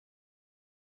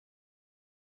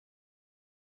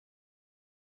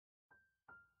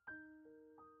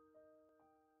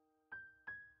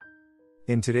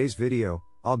In today's video,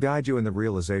 I'll guide you in the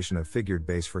realization of figured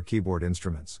bass for keyboard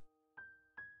instruments.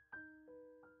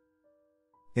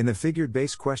 In the figured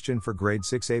bass question for grade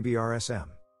 6 ABRSM,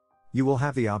 you will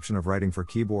have the option of writing for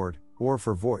keyboard or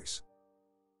for voice.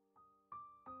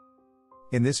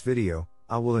 In this video,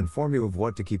 I will inform you of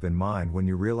what to keep in mind when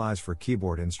you realize for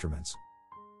keyboard instruments.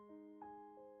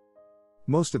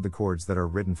 Most of the chords that are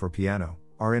written for piano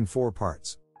are in 4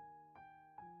 parts.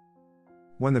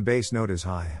 When the bass note is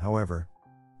high, however,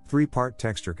 3-part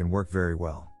texture can work very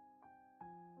well.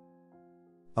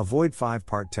 Avoid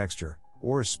 5-part texture,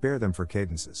 or spare them for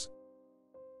cadences.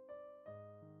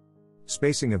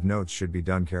 Spacing of notes should be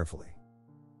done carefully.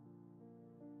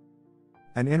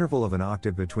 An interval of an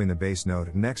octave between the bass note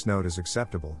and next note is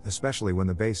acceptable, especially when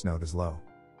the bass note is low.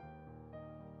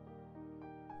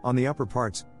 On the upper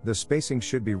parts, the spacing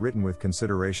should be written with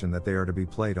consideration that they are to be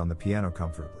played on the piano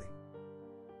comfortably.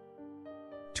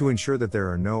 To ensure that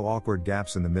there are no awkward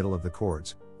gaps in the middle of the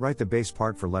chords, write the bass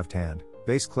part for left hand,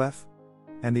 bass clef,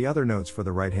 and the other notes for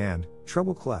the right hand,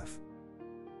 treble clef.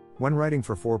 When writing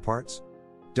for 4 parts,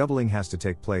 doubling has to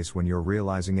take place when you're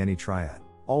realizing any triad.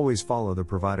 Always follow the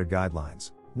provided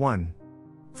guidelines. 1.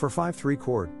 For 5/3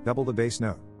 chord, double the bass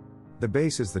note. The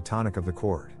bass is the tonic of the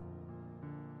chord.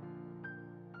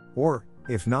 Or,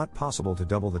 if not possible to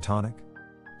double the tonic,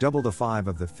 double the 5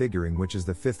 of the figuring, which is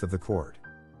the 5th of the chord.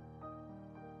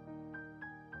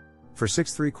 For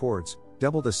 6/3 chords,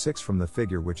 double the 6 from the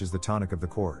figure, which is the tonic of the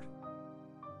chord.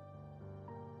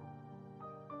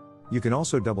 You can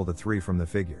also double the 3 from the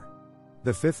figure,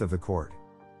 the 5th of the chord.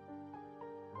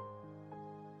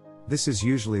 This is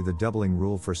usually the doubling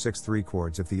rule for 6/3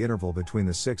 chords if the interval between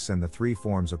the 6 and the 3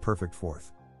 forms a perfect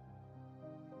fourth.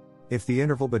 If the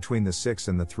interval between the 6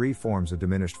 and the 3 forms a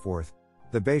diminished fourth,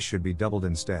 the bass should be doubled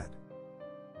instead.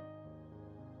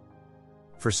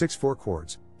 For 6/4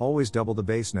 chords, always double the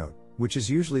bass note, which is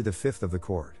usually the 5th of the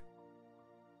chord.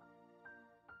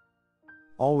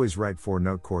 Always write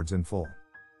 4-note chords in full.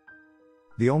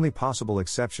 The only possible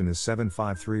exception is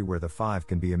 7/5/3, where the 5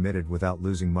 can be omitted without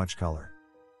losing much color.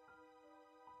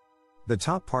 The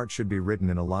top part should be written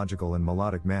in a logical and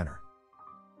melodic manner.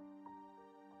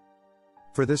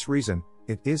 For this reason,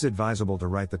 it is advisable to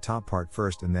write the top part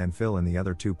first and then fill in the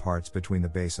other 2 parts between the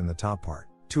bass and the top part.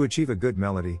 To achieve a good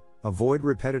melody, avoid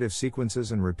repetitive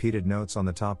sequences and repeated notes on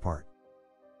the top part.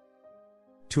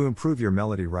 To improve your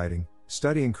melody writing,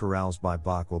 studying chorales by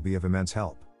Bach will be of immense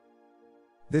help.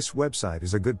 This website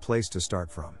is a good place to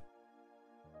start from.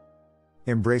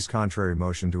 Embrace contrary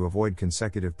motion to avoid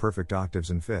consecutive perfect octaves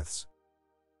and fifths.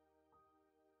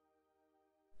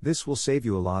 This will save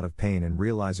you a lot of pain in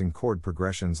realizing chord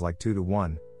progressions like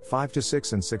 2-1,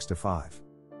 5-6 and 6-5.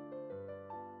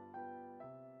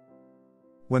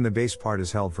 When the bass part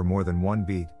is held for more than 1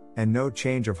 beat, and no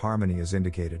change of harmony is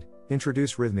indicated,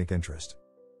 introduce rhythmic interest.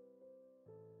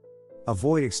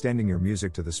 Avoid extending your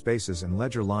music to the spaces and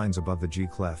ledger lines above the G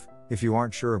clef, if you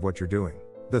aren't sure of what you're doing.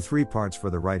 The 3 parts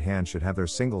for the right hand should have their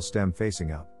single stem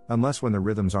facing up, unless when the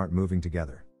rhythms aren't moving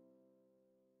together.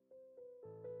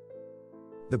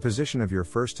 The position of your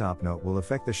first top note will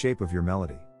affect the shape of your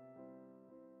melody.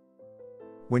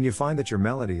 When you find that your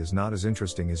melody is not as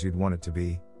interesting as you'd want it to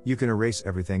be, you can erase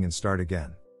everything and start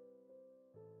again.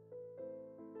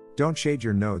 Don't shade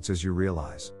your notes as you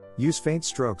realize. Use faint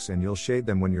strokes and you'll shade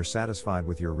them when you're satisfied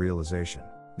with your realization.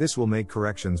 This will make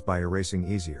corrections by erasing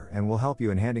easier and will help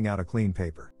you in handing out a clean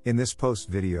paper. In this post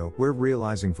video, we're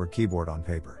realizing for keyboard on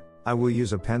paper. I will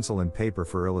use a pencil and paper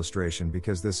for illustration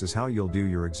because this is how you'll do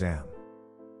your exam.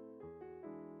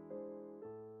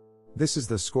 This is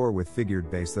the score with figured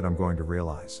bass that I'm going to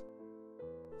realize.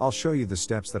 I'll show you the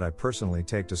steps that I personally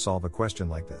take to solve a question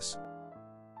like this.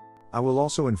 I will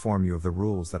also inform you of the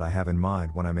rules that I have in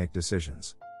mind when I make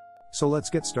decisions. So let's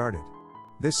get started.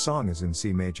 This song is in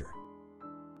C major.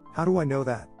 How do I know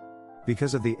that?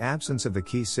 Because of the absence of the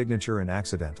key signature and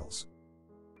accidentals.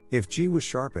 If G was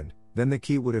sharpened, then the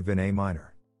key would have been A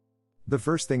minor. The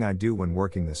first thing I do when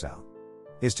working this out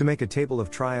is to make a table of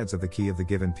triads of the key of the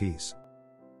given piece.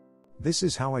 This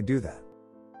is how I do that.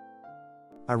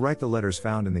 I write the letters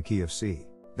found in the key of C,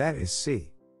 that is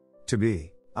C, to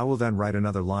B. I will then write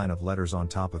another line of letters on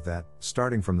top of that,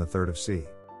 starting from the 3rd of C.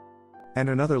 And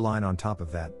another line on top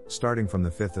of that, starting from the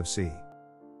 5th of C.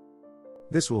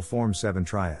 This will form 7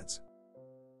 triads.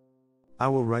 I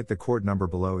will write the chord number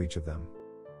below each of them.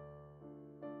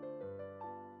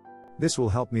 This will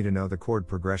help me to know the chord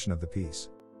progression of the piece.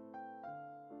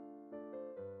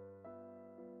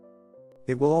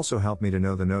 It will also help me to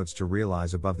know the notes to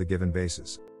realize above the given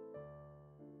basses.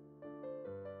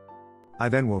 I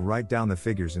then will write down the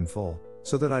figures in full,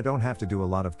 so that I don't have to do a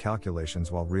lot of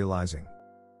calculations while realizing.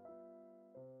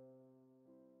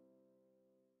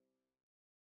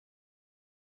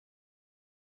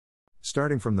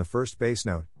 Starting from the first bass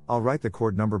note, I'll write the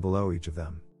chord number below each of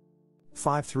them.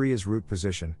 5-3 is root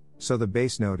position, so the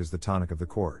bass note is the tonic of the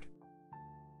chord.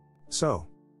 So,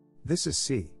 this is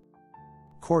C.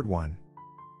 Chord 1.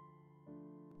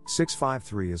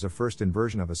 6-5-3 is a first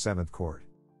inversion of a 7th chord.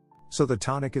 So the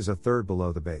tonic is a third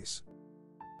below the bass.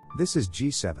 This is G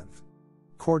 7th.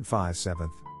 Chord 5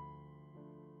 7th.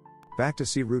 Back to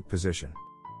C root position.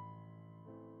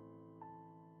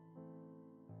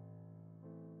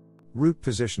 Root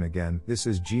position again, this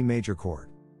is G major chord.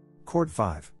 Chord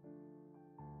 5.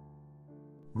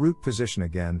 Root position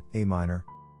again, A minor.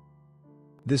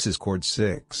 This is chord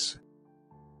 6.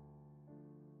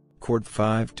 Chord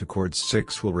 5 to chord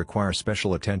 6 will require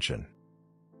special attention.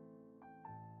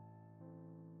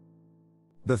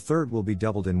 The third will be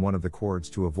doubled in one of the chords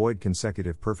to avoid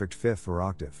consecutive perfect fifth or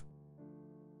octave.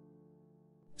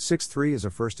 6-3 is a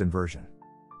first inversion.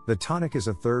 The tonic is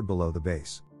a third below the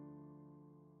bass.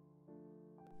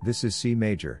 This is C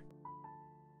major.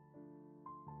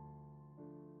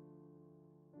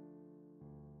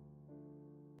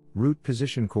 Root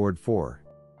position chord 4.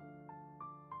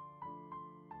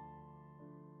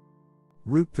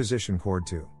 Root position chord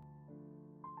 2.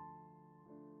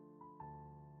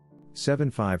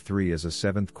 7-5-3 is a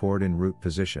 7th chord in root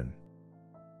position.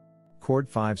 Chord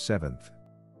 5 7th.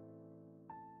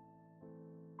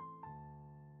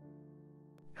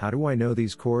 How do I know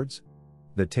these chords?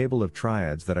 The table of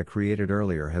triads that I created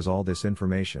earlier has all this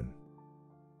information.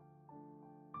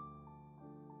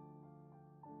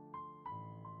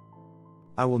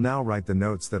 I will now write the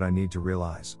notes that I need to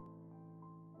realize.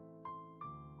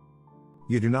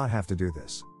 You do not have to do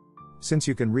this, since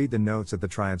you can read the notes at the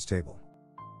triads table.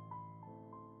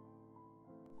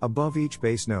 Above each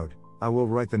bass note, I will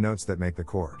write the notes that make the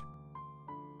chord.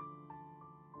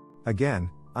 Again,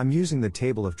 I'm using the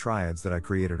table of triads that I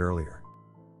created earlier.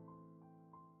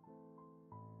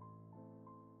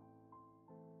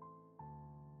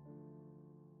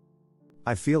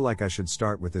 I feel like I should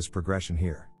start with this progression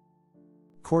here.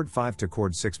 Chord 5 to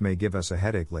chord 6 may give us a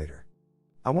headache later.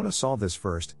 I want to solve this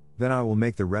first, then I will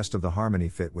make the rest of the harmony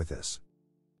fit with this.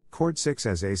 Chord 6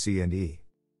 has A, C and E.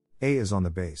 A is on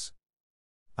the bass.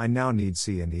 I now need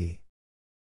C and E.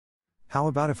 How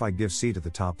about if I give C to the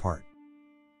top part?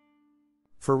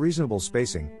 For reasonable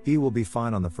spacing, E will be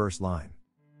fine on the first line.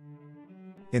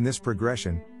 In this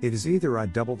progression, it is either I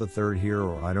double the third here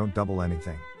or I don't double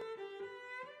anything.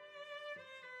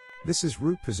 This is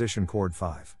root position chord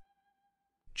 5.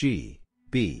 G,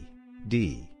 B,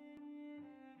 D.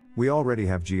 We already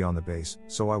have G on the bass,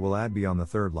 so I will add B on the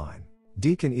third line.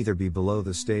 D can either be below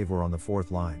the stave or on the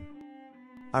fourth line.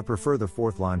 I prefer the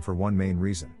fourth line for one main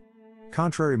reason.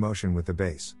 Contrary motion with the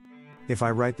bass. If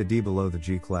I write the D below the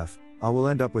G clef, I will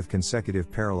end up with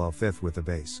consecutive parallel fifth with the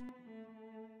bass.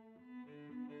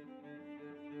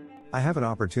 I have an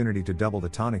opportunity to double the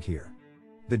tonic here.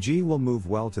 The G will move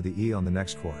well to the E on the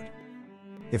next chord.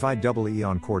 If I double E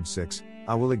on chord 6,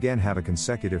 I will again have a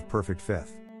consecutive perfect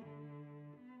fifth.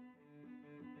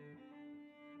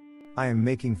 I am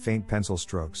making faint pencil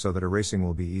strokes so that erasing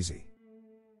will be easy.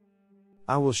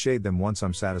 I will shade them once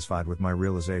I'm satisfied with my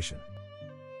realization.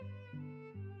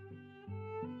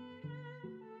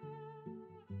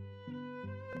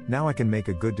 Now I can make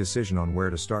a good decision on where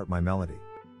to start my melody.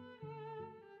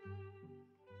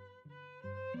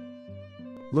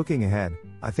 Looking ahead,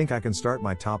 I think I can start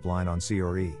my top line on C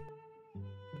or E.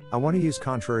 I want to use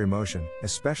contrary motion,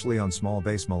 especially on small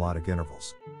bass melodic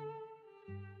intervals.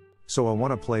 So I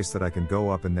want a place that I can go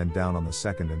up and then down on the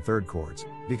second and third chords,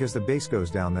 because the bass goes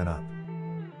down then up.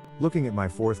 Looking at my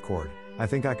fourth chord, I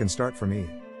think I can start from E.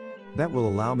 That will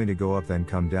allow me to go up then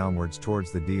come downwards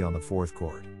towards the D on the fourth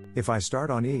chord. If I start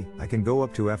on E, I can go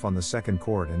up to F on the second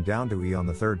chord and down to E on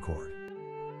the third chord.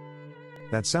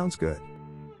 That sounds good.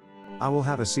 I will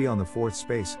have a C on the fourth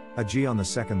space, a G on the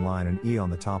second line and E on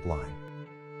the top line.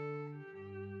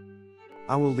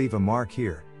 I will leave a mark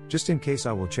here, just in case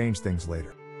I will change things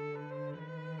later.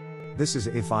 This is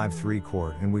a 5-3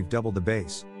 chord and we've doubled the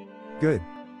bass. Good.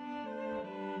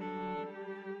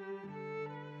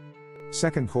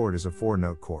 Second chord is a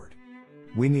 4-note chord.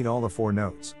 We need all the 4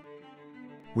 notes.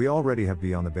 We already have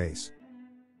B on the bass.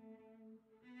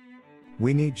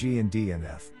 We need G and D and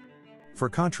F. For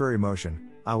contrary motion,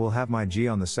 I will have my G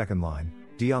on the second line,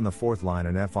 D on the fourth line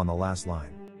and F on the last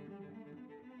line.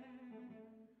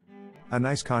 A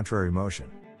nice contrary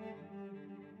motion.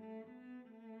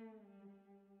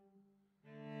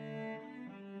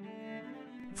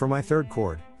 For my third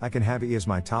chord, I can have E as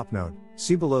my top note,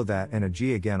 C below that and a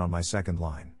G again on my second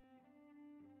line.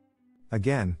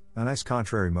 Again, a nice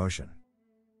contrary motion.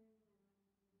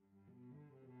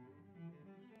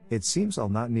 It seems I'll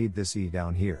not need this E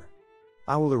down here.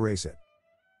 I will erase it.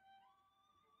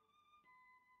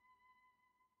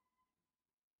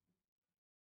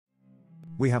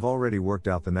 We have already worked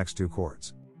out the next two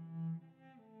chords.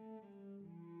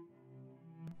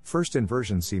 First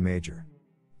inversion C major.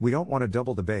 We don't want to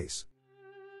double the bass.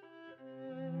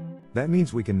 That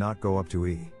means we cannot go up to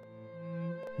E.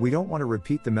 We don't want to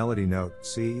repeat the melody note,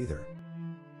 C either.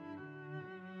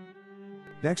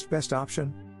 Next best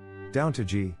option? Down to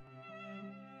G.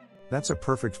 That's a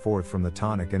perfect fourth from the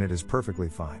tonic and it is perfectly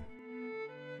fine.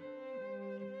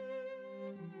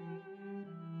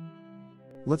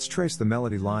 Let's trace the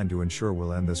melody line to ensure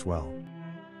we'll end this well.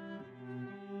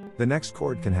 The next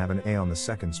chord can have an A on the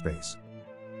second space.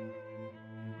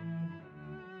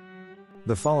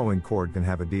 The following chord can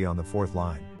have a D on the fourth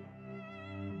line.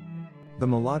 The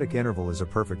melodic interval is a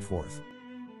perfect fourth.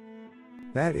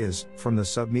 That is, from the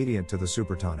submediant to the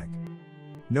supertonic.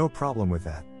 No problem with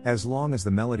that, as long as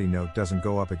the melody note doesn't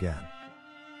go up again.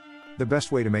 The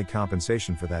best way to make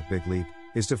compensation for that big leap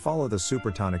is to follow the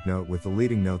supertonic note with the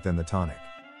leading note then the tonic.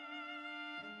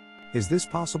 Is this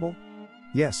possible?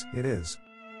 Yes, it is.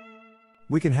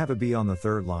 We can have a B on the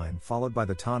third line followed by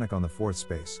the tonic on the fourth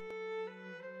space.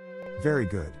 Very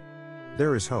good.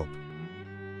 There is hope.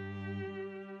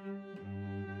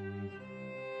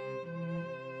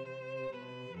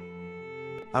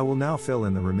 I will now fill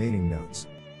in the remaining notes.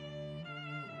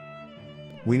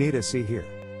 We need a C here.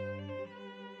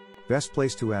 Best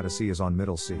place to add a C is on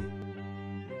middle C.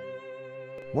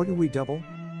 What do we double?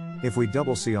 If we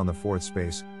double C on the fourth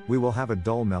space, we will have a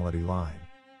dull melody line.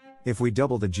 If we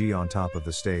double the G on top of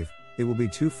the stave, it will be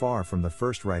too far from the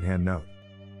first right-hand note.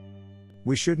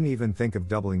 We shouldn't even think of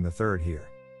doubling the third here.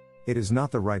 It is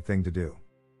not the right thing to do.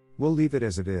 We'll leave it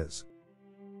as it is.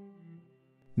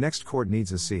 Next chord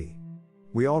needs a C.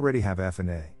 We already have F and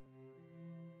A.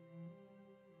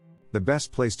 The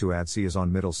best place to add C is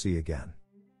on middle C again.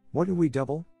 What do we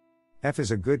double? F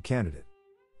is a good candidate.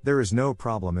 There is no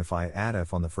problem if I add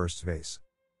F on the first space.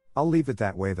 I'll leave it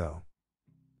that way though.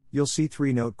 You'll see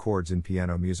 3-note chords in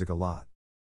piano music a lot.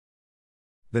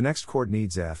 The next chord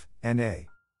needs F and A.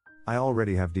 I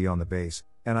already have D on the bass,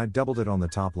 and I doubled it on the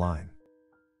top line.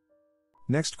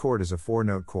 Next chord is a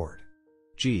 4-note chord.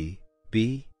 G,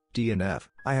 B, D and F.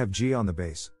 I have G on the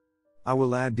bass. I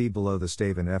will add D below the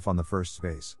stave and F on the first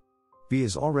space. B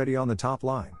is already on the top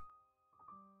line.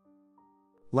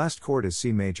 Last chord is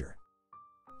C major.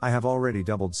 I have already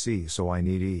doubled C, so I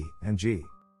need E and G.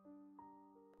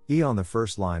 E on the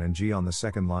first line and G on the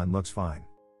second line looks fine.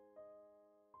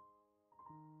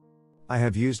 I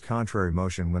have used contrary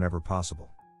motion whenever possible.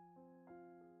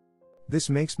 This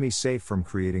makes me safe from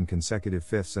creating consecutive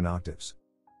fifths and octaves.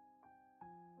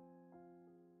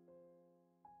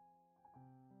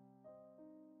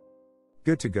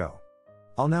 Good to go.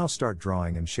 I'll now start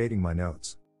drawing and shading my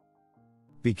notes.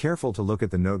 Be careful to look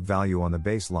at the note value on the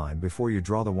bass line before you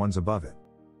draw the ones above it.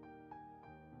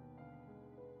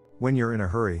 When you're in a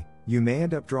hurry, you may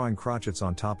end up drawing crotchets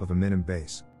on top of a minim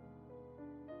bass.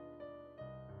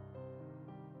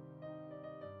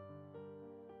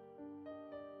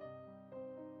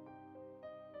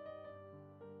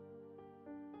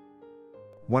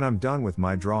 When I'm done with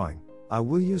my drawing, I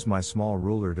will use my small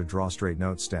ruler to draw straight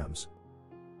note stems.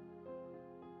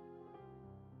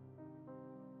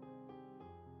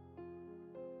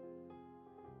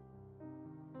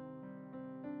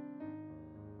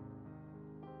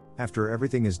 After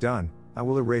everything is done, I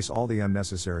will erase all the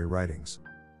unnecessary writings.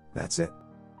 That's it.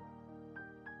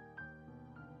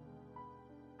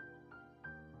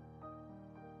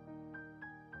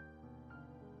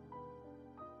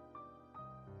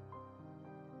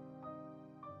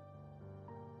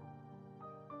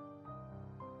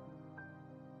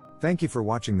 Thank you for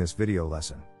watching this video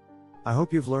lesson. I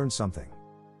hope you've learned something.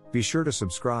 Be sure to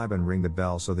subscribe and ring the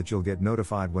bell so that you'll get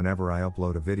notified whenever I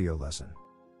upload a video lesson.